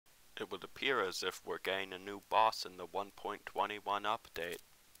It would appear as if we're getting a new boss in the 1.21 update.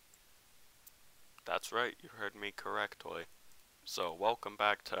 That's right, you heard me correctly. So welcome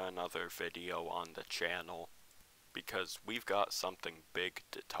back to another video on the channel, because we've got something big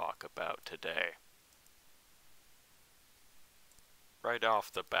to talk about today. Right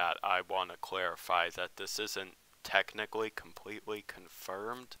off the bat, I want to clarify that this isn't technically completely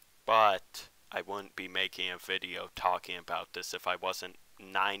confirmed, but I wouldn't be making a video talking about this if I wasn't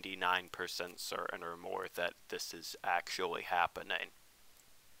 99% certain or more that this is actually happening.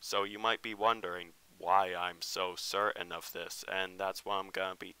 So you might be wondering why I'm so certain of this, and that's what I'm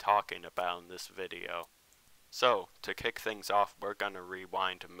going to be talking about in this video. So, to kick things off, we're going to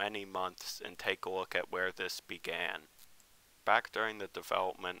rewind many months and take a look at where this began. Back during the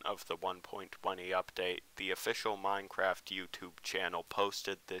development of the 1.20 update, the official Minecraft YouTube channel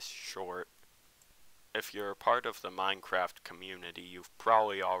posted this short. If you're a part of the Minecraft community, you've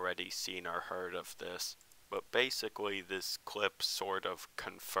probably already seen or heard of this, but basically this clip sort of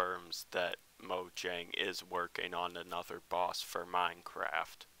confirms that Mojang is working on another boss for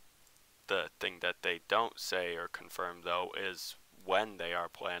Minecraft. The thing that they don't say or confirm though is when they are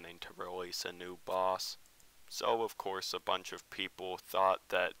planning to release a new boss. So of course a bunch of people thought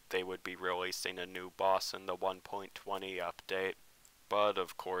that they would be releasing a new boss in the 1.20 update, but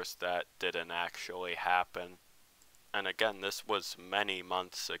of course that didn't actually happen. And again, this was many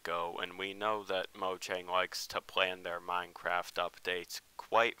months ago, and we know that Mojang likes to plan their Minecraft updates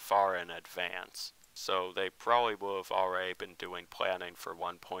quite far in advance. So they probably will have already been doing planning for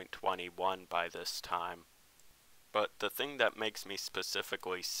 1.21 by this time. But the thing that makes me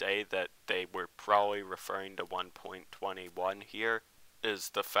specifically say that they were probably referring to 1.21 here is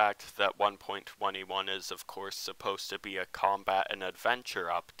the fact that 1.21 is of course supposed to be a combat and adventure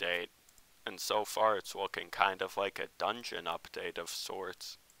update. And so far it's looking kind of like a dungeon update of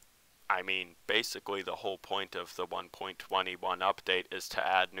sorts. I mean, basically the whole point of the 1.21 update is to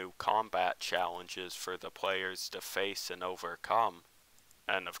add new combat challenges for the players to face and overcome.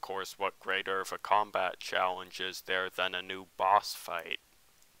 And of course, what greater of a combat challenge is there than a new boss fight?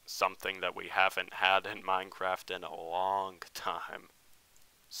 Something that we haven't had in Minecraft in a long time.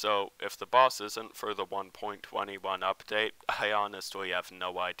 So, if the boss isn't for the 1.21 update, I honestly have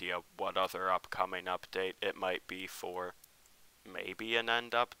no idea what other upcoming update it might be for. Maybe an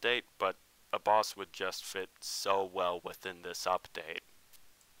end update, but a boss would just fit so well within this update.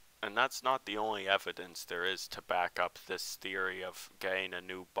 And that's not the only evidence there is to back up this theory of getting a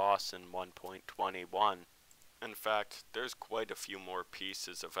new boss in 1.21. In fact, there's quite a few more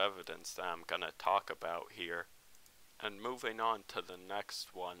pieces of evidence that I'm gonna talk about here. And moving on to the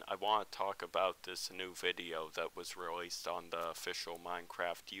next one, I want to talk about this new video that was released on the official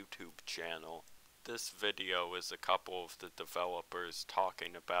Minecraft YouTube channel. This video is a couple of the developers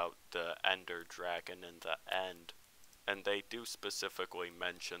talking about the Ender Dragon in the end, and they do specifically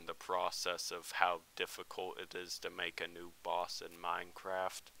mention the process of how difficult it is to make a new boss in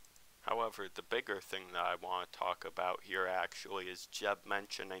Minecraft. However, the bigger thing that I want to talk about here actually is Jeb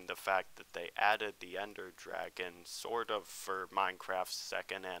mentioning the fact that they added the Ender Dragon sort of for Minecraft's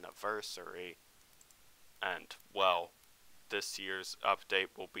 2nd anniversary. And, well, this year's update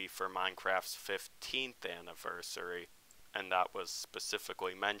will be for Minecraft's 15th anniversary, and that was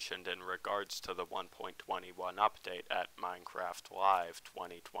specifically mentioned in regards to the 1.21 update at Minecraft Live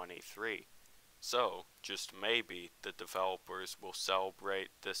 2023. So, just maybe, the developers will celebrate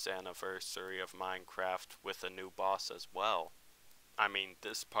this anniversary of Minecraft with a new boss as well. I mean,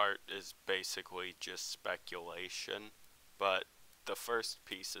 this part is basically just speculation, but the first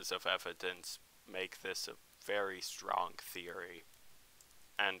pieces of evidence make this a very strong theory.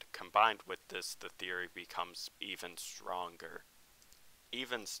 And combined with this, the theory becomes even stronger.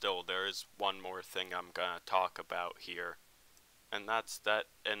 Even still, there is one more thing I'm gonna talk about here. And that's that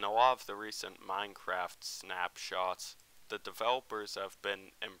in a lot of the recent Minecraft snapshots, the developers have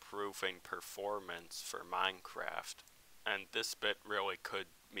been improving performance for Minecraft. And this bit really could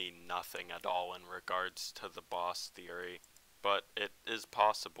mean nothing at all in regards to the boss theory. But it is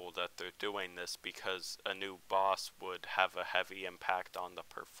possible that they're doing this because a new boss would have a heavy impact on the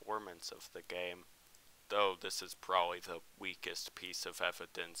performance of the game. Though this is probably the weakest piece of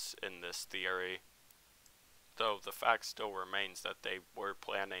evidence in this theory. Though the fact still remains that they were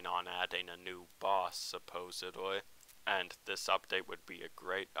planning on adding a new boss, supposedly, and this update would be a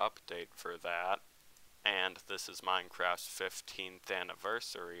great update for that. And this is Minecraft's 15th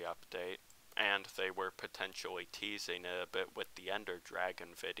anniversary update, and they were potentially teasing it a bit with the Ender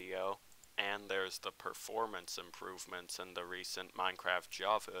Dragon video. And there's the performance improvements in the recent Minecraft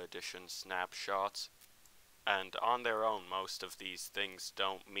Java Edition snapshots. And on their own, most of these things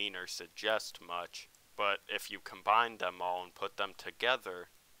don't mean or suggest much, but if you combine them all and put them together,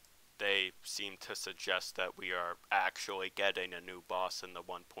 they seem to suggest that we are actually getting a new boss in the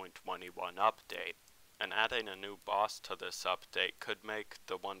 1.21 update. And adding a new boss to this update could make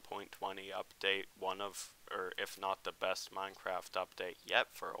the 1.20 update one of, or if not the best Minecraft update yet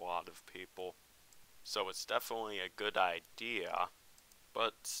for a lot of people. So it's definitely a good idea,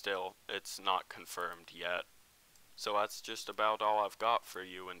 but still, it's not confirmed yet. So that's just about all I've got for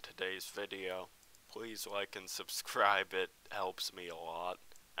you in today's video. Please like and subscribe, it helps me a lot.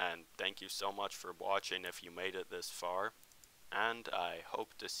 And thank you so much for watching if you made it this far. And I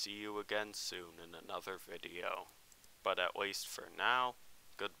hope to see you again soon in another video. But at least for now,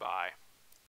 goodbye.